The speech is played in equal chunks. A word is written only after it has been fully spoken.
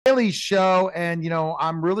Haley Show. And,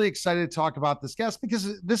 I'm really excited to talk about this guest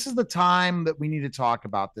because this is the time that we need to talk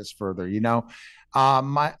about this further.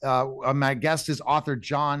 My guest is author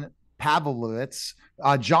John Pavlovitz.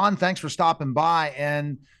 John, thanks for stopping by.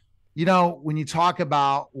 And, when you talk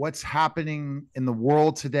about what's happening in the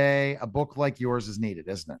world today, a book like yours is needed,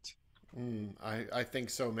 isn't it? I think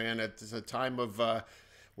so, man. It's a time of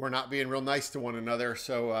we're not being real nice to one another.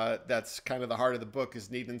 So that's kind of the heart of the book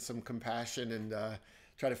is needing some compassion and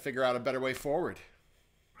try to figure out a better way forward.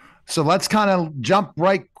 So let's kind of jump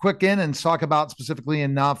right quick in and talk about specifically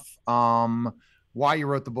enough why you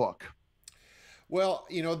wrote the book. Well,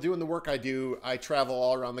 doing the work I do, I travel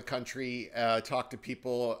all around the country, talk to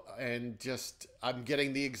people, and just I'm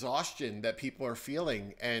getting the exhaustion that people are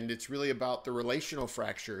feeling. And it's really about the relational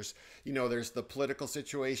fractures. There's the political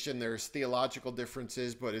situation, there's theological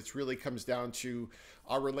differences, but it really comes down to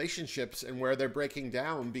our relationships and where they're breaking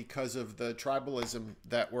down because of the tribalism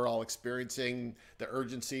that we're all experiencing, the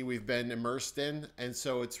urgency we've been immersed in. And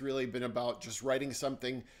so it's really been about just writing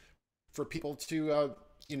something for people to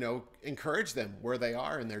encourage them where they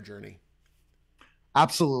are in their journey.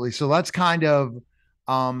 Absolutely. So let's kind of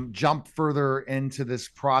jump further into this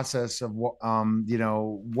process of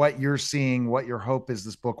what you're seeing, what your hope is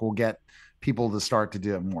this book will get people to start to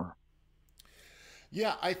do more.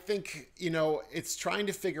 Yeah, I think, it's trying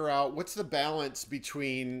to figure out what's the balance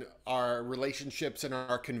between our relationships and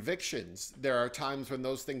our convictions. There are times when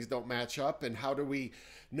those things don't match up, and how do we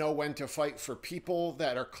know when to fight for people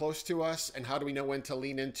that are close to us, and how do we know when to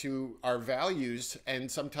lean into our values and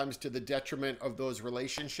sometimes to the detriment of those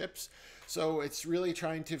relationships? So it's really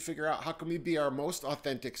trying to figure out how can we be our most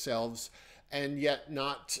authentic selves and yet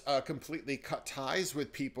not completely cut ties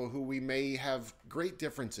with people who we may have great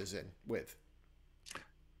differences in with.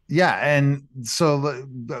 Yeah, and so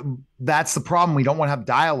that's the problem. We don't want to have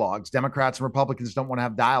dialogues. Democrats and Republicans don't want to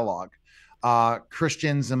have dialogue.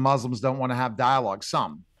 Christians and Muslims don't want to have dialogue.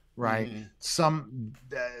 Some, right? Hmm. Some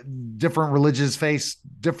different religions face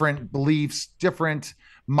different beliefs, different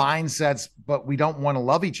mindsets, but we don't want to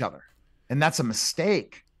love each other, and that's a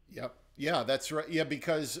mistake. Yep. Yeah, that's right. Yeah,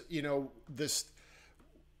 because this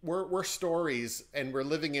we're stories and we're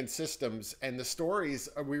living in systems, and the stories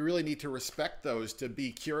we really need to respect those, to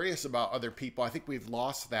be curious about other people. I think we've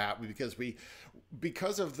lost that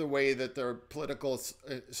because of the way that the political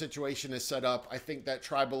situation is set up. I think that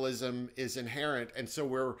tribalism is inherent, and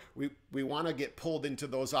so we want to get pulled into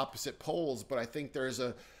those opposite poles, but I think there's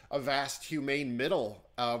a vast humane middle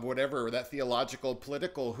of whatever that theological,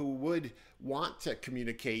 political, who would want to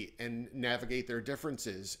communicate and navigate their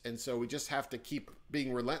differences. And so we just have to keep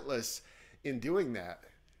being relentless in doing that.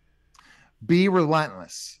 Be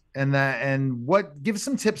relentless, and what give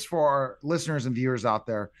some tips for our listeners and viewers out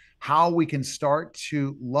there how we can start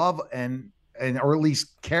to love and or at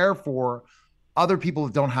least care for other people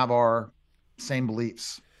that don't have our same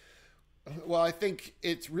beliefs. Well, I think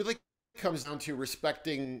it really comes down to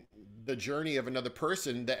respecting the journey of another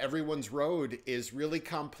person, that everyone's road is really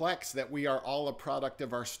complex, that we are all a product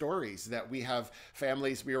of our stories, that we have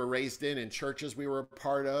families we were raised in and churches we were a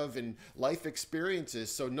part of and life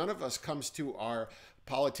experiences. So none of us comes to our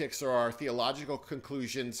politics or our theological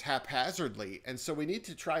conclusions haphazardly. And so we need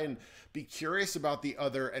to try and be curious about the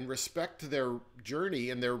other and respect their journey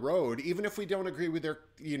and their road, even if we don't agree with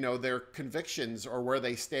their convictions or where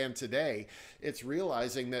they stand today. It's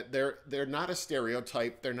realizing that they're not a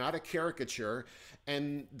stereotype, they're not a caricature,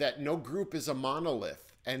 and that no group is a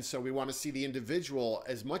monolith. And so we want to see the individual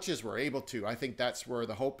as much as we're able to. I think that's where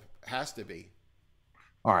the hope has to be.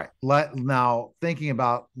 All right. Now thinking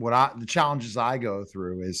about the challenges I go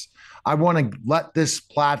through is I want to let this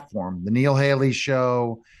platform, the Neil Haley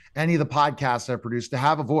Show, any of the podcasts I produce, to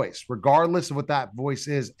have a voice, regardless of what that voice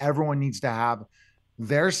is. Everyone needs to have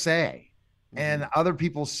their say, Hmm. and other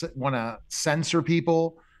people want to censor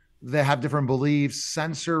people that have different beliefs,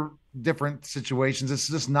 censor different situations. It's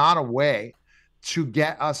just not a way to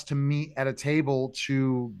get us to meet at a table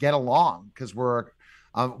to get along because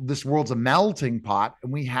this world's a melting pot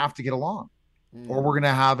and we have to get along or we're Mm. going to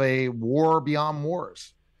have a war beyond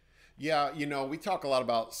wars. Yeah, we talk a lot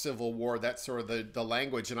about civil war, that's sort of the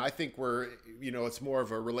language. And I think it's more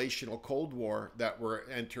of a relational Cold War that we're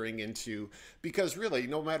entering into, because really,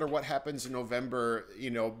 no matter what happens in November,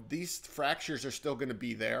 these fractures are still going to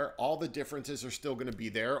be there. All the differences are still going to be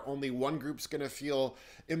there. Only one group's going to feel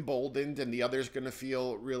emboldened and the other's going to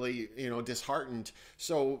feel really, disheartened.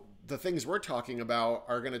 So the things we're talking about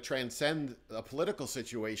are going to transcend a political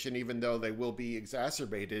situation, even though they will be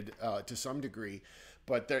exacerbated to some degree.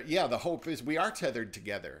 But there, yeah, the hope is we are tethered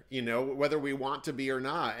together, whether we want to be or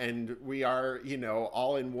not. And we are,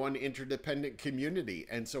 all in one interdependent community.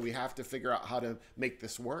 And so we have to figure out how to make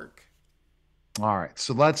this work. All right.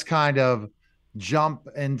 So let's kind of jump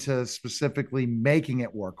into specifically making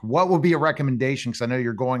it work. What would be a recommendation? Because I know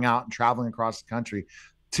you're going out and traveling across the country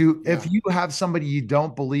to, if Yeah. you have somebody you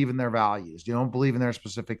don't believe in their values, you don't believe in their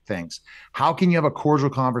specific things, how can you have a cordial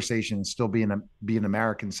conversation and still be an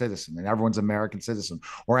American citizen, and everyone's American citizen,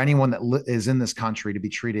 or anyone that is in this country to be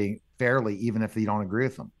treated fairly, even if you don't agree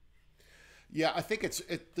with them? Yeah, I think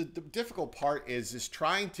the difficult part is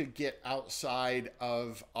trying to get outside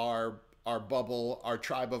of our bubble, our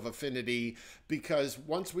tribe of affinity, because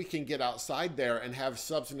once we can get outside there and have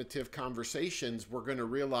substantive conversations, we're going to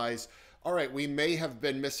realize, all right, we may have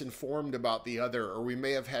been misinformed about the other, or we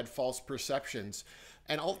may have had false perceptions.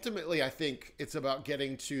 And ultimately, I think it's about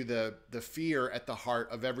getting to the fear at the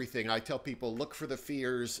heart of everything. I tell people, look for the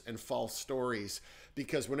fears and false stories,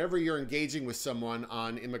 because whenever you're engaging with someone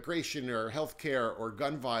on immigration or healthcare or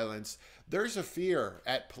gun violence, there's a fear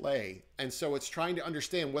at play. And so it's trying to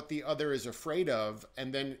understand what the other is afraid of,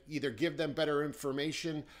 and then either give them better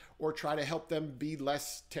information or try to help them be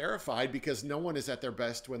less terrified, because no one is at their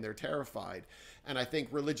best when they're terrified. And I think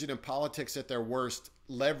religion and politics at their worst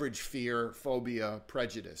leverage fear, phobia,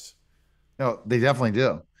 prejudice. No, they definitely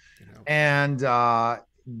do. You know? And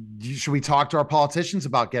should we talk to our politicians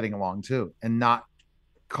about getting along too, and not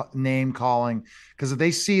name calling? Because if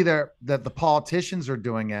they see that the politicians are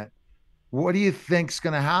doing it, what do you think's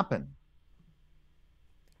going to happen?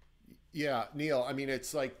 Yeah, Neil, I mean,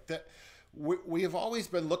 it's like that. We have always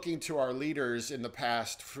been looking to our leaders in the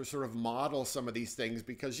past for sort of model some of these things,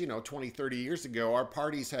 because, 20, 30 years ago, our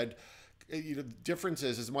parties had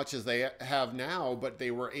differences as much as they have now, but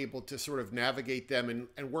they were able to sort of navigate them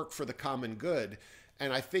and work for the common good.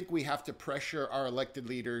 And I think we have to pressure our elected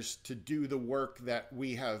leaders to do the work that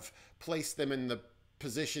we have placed them in the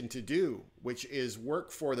position to do, which is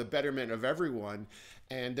work for the betterment of everyone.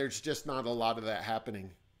 And there's just not a lot of that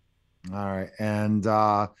happening. All right. And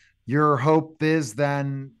your hope is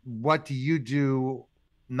then, what do you do,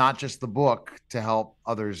 not just the book, to help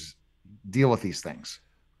others deal with these things?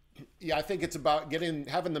 Yeah, I think it's about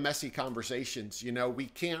having the messy conversations. We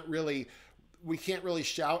can't really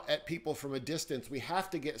shout at people from a distance. We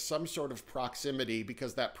have to get some sort of proximity,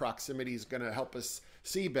 because that proximity is going to help us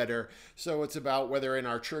see better. So it's about, whether in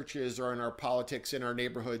our churches or in our politics, in our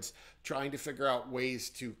neighborhoods, trying to figure out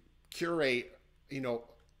ways to curate,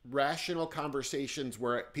 rational conversations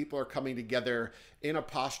where people are coming together in a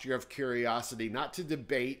posture of curiosity, not to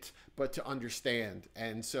debate, but to understand.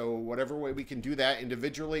 And so whatever way we can do that,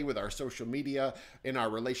 individually with our social media, in our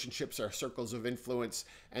relationships, our circles of influence,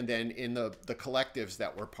 and then in the collectives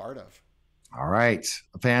that we're part of. All right.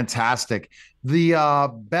 Fantastic. The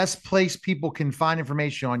best place people can find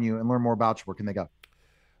information on you and learn more about you, where can they go?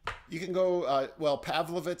 You can go,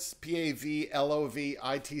 Pavlovitz,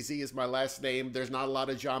 Pavlovitz is my last name. There's not a lot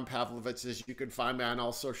of John Pavlovitzes. You can find me on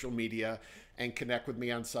all social media and connect with me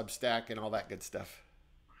on Substack and all that good stuff.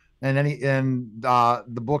 And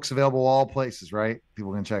the book's available all places, right?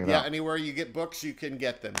 People can check it Yeah, out. anywhere you get books, you can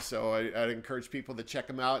get them. So I'd encourage people to check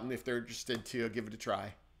them out, and if they're interested, to give it a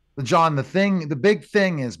try. John, the big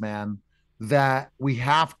thing is, man, that we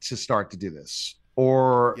have to start to do this,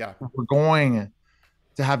 or Yeah, we're going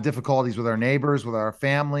to have difficulties with our neighbors, with our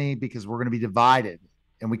family, because we're going to be divided,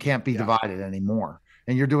 and we can't be yeah, divided anymore.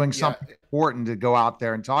 And you're doing yeah. something important to go out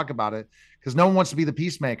there and talk about it, because no one wants to be the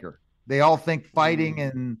peacemaker. They all think fighting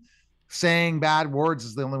Mm. and saying bad words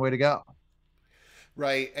is the only way to go.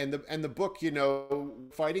 Right, and the book,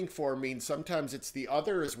 fighting for means sometimes it's the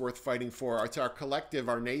other is worth fighting for. It's our collective,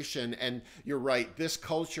 our nation, and you're right. This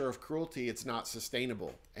culture of cruelty, it's not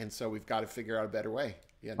sustainable, and so we've got to figure out a better way.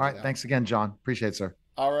 Yeah, All no right. doubt. Thanks again, John. Appreciate it, sir.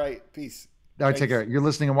 All right, peace. All right. Take care. Thanks. You're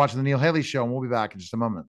listening and watching The Neil Haley Show, and we'll be back in just a moment.